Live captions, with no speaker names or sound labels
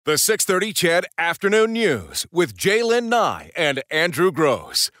The 6:30 CHED Afternoon News with Jaylen Nye and Andrew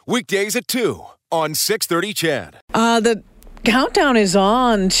Gross. Weekdays at 2 on 6:30 CHED. The countdown is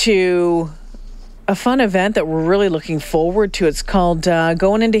on to a fun event that we're really looking forward to. It's called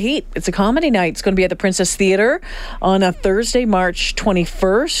Going Into Heat. It's a comedy night. It's going to be at the Princess Theatre on a Thursday, March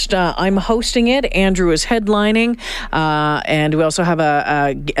 21st. I'm hosting it. Andrew is headlining. And we also have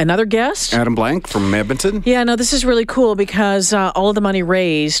another guest. Adam Blank from Edmonton. Yeah, no, this is really cool because all of the money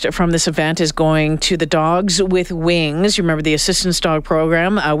raised from this event is going to the Dogs with Wings. You remember the assistance dog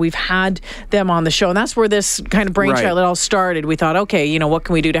program? We've had them on the show, and that's where this kind of brainchild it all started. We thought, okay, what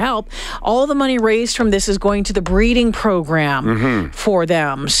can we do to help? All the money raised from this is going to the breeding program for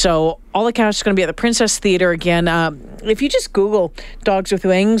them. So all the cash is going to be at the Princess Theatre again. If you just Google Dogs with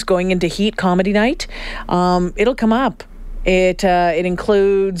Wings Going Into Heat Comedy Night, it'll come up. It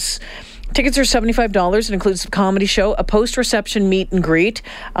includes... Tickets are $75. It includes a comedy show, a post-reception meet and greet.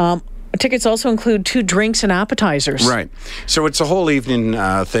 Tickets also include 2 drinks and appetizers. Right. So it's a whole evening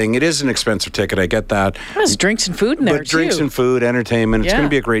thing. It is an expensive ticket. I get that. There's drinks and food in there, but drinks and food, entertainment. It's going to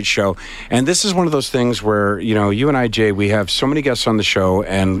be a great show. And this is one of those things where, you and I, Jay, we have so many guests on the show,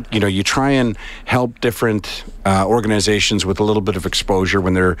 and, you try and help different organizations with a little bit of exposure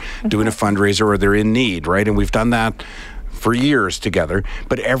when they're doing a fundraiser or they're in need, right? And we've done that for years together,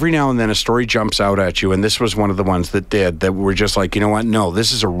 but every now and then a story jumps out at you, and this was one of the ones that did, that we're just like, you know what, no,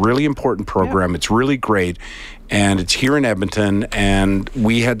 this is a really important program, it's really great, and it's here in Edmonton, and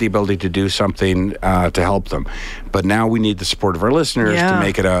we had the ability to do something to help them, but now we need the support of our listeners to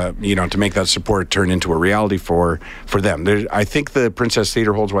make it to make that support turn into a reality for them. I think the Princess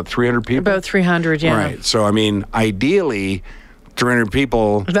Theatre holds, 300 people? About 300, yeah. Right, so ideally 300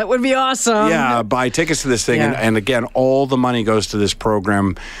 people. That would be awesome. Yeah, buy tickets to this thing. Yeah. And again, all the money goes to this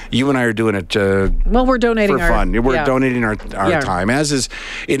program. You and I are doing it we're donating for fun. We're donating our time. As is,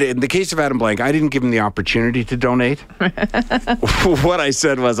 in the case of Adam Blank, I didn't give him the opportunity to donate. What I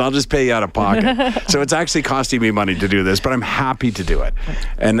said was, I'll just pay you out of pocket. So it's actually costing me money to do this, but I'm happy to do it.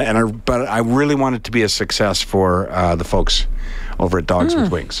 But I really want it to be a success for the folks over at Dogs with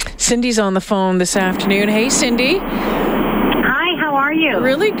Wings. Cindy's on the phone this afternoon. Hey, Cindy. How are you?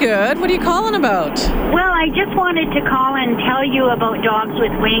 Really good. What are you calling about? Well, I just wanted to call and tell you about Dogs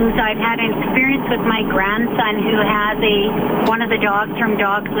with Wings. I've had an experience with my grandson who has one of the dogs from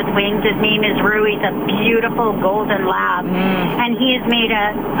Dogs with Wings. His name is Rue. He's a beautiful golden lab. And he has made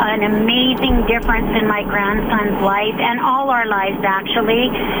an amazing difference in my grandson's life and all our lives, actually.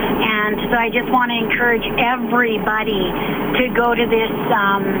 And so I just want to encourage everybody to go to this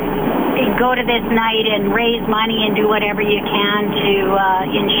night and raise money and do whatever you can to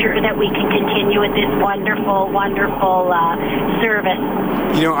ensure that we can continue with this wonderful, wonderful service.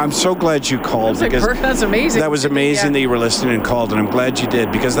 I'm so glad you called. That's amazing. That was amazing that you were listening and called, and I'm glad you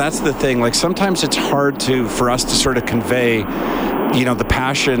did, because that's the thing. Like, sometimes it's hard for us to sort of convey the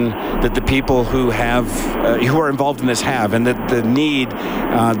passion that the people who are involved in this have, and that the need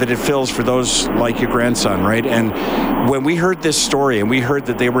that it fills for those like your grandson, right? And when we heard this story and we heard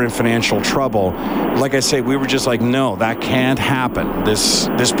that they were in financial trouble, like I say, we were just like, no, that can't happen. This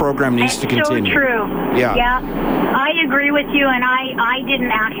program needs to continue. So true. Yeah. I agree with you, and I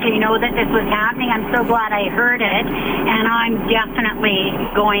didn't actually know that this was happening. I'm so glad I heard it, and I'm definitely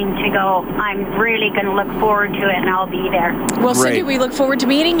going to go. I'm really going to look forward to it, and I'll be there. Well, Cindy, we look forward to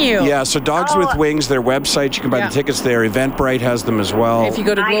meeting you. Yeah, so Dogs with Wings, their website, you can buy the tickets there. Eventbrite has them as well. If you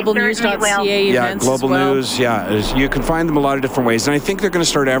go to globalnews.ca events Global News, you can find them a lot of different ways. And I think they're going to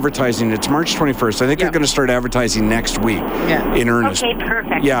start advertising. It's March 21st. I think they're going to start advertising next week in earnest. Okay,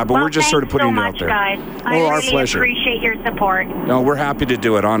 perfect. Yeah, but we're just sort of putting it out there. Guys. I our really pleasure. Appreciate your support. No, we're happy to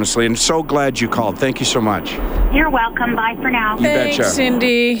do it, honestly, and so glad you called. Thank you so much. You're welcome. Bye for now. You betcha. Thanks,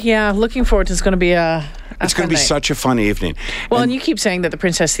 Cindy. Yeah, looking forward to it's going to be it's going to be such a fun evening. Well, and you keep saying that the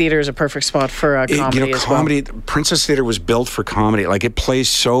Princess Theatre is a perfect spot for comedy as well. Princess Theatre was built for comedy. Like, it plays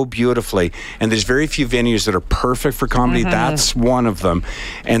so beautifully, and there's very few venues that are perfect for comedy. That's one of them.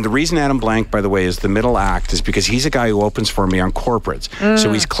 And the reason Adam Blank, by the way, is the middle act is because he's a guy who opens for me on corporates.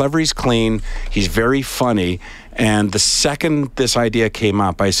 So he's clever, he's clean, he's very funny. And the second this idea came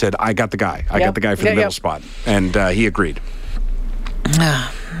up, I said, I got the guy. I got the guy for the middle spot. And he agreed.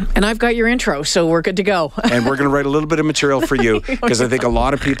 And I've got your intro, so we're good to go. And we're going to write a little bit of material for you, because I think a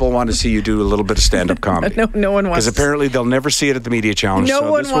lot of people want to see you do a little bit of stand-up comedy. No one wants. Because apparently they'll never see it at the Media Challenge. No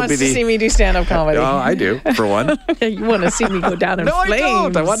one wants to see me do stand-up comedy. Oh, I do, for one. You want to see me go down in flames. No, I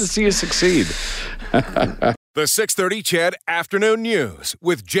don't. I want to see you succeed. The 6:30 CHED Afternoon News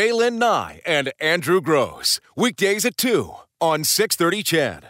with Jaylen Nye and Andrew Gross. Weekdays at 2 on 6:30 CHED.